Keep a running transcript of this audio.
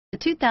The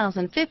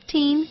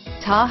 2015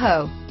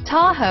 Tahoe.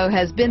 Tahoe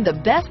has been the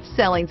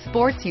best-selling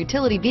sports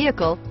utility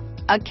vehicle,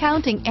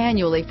 accounting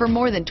annually for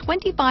more than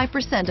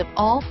 25% of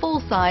all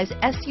full-size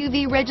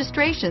SUV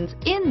registrations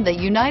in the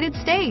United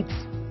States.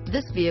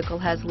 This vehicle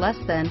has less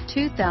than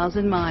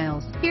 2,000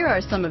 miles. Here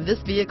are some of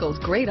this vehicle's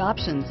great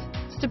options: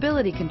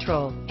 stability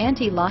control,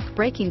 anti-lock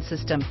braking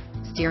system,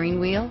 steering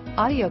wheel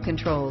audio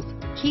controls,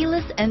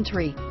 keyless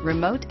entry,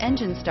 remote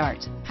engine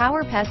start,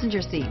 power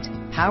passenger seat,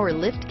 power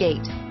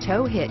liftgate,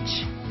 tow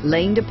hitch,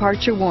 lane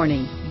departure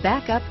warning,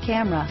 backup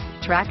camera,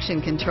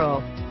 traction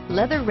control,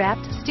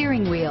 leather-wrapped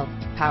steering wheel,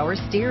 power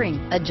steering,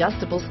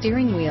 adjustable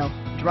steering wheel,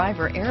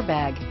 driver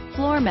airbag,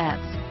 floor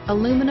mats,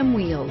 aluminum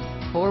wheels,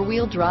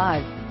 four-wheel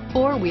drive,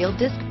 four-wheel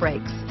disc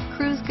brakes,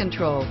 cruise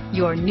control.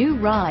 Your new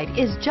ride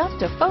is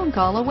just a phone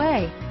call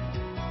away.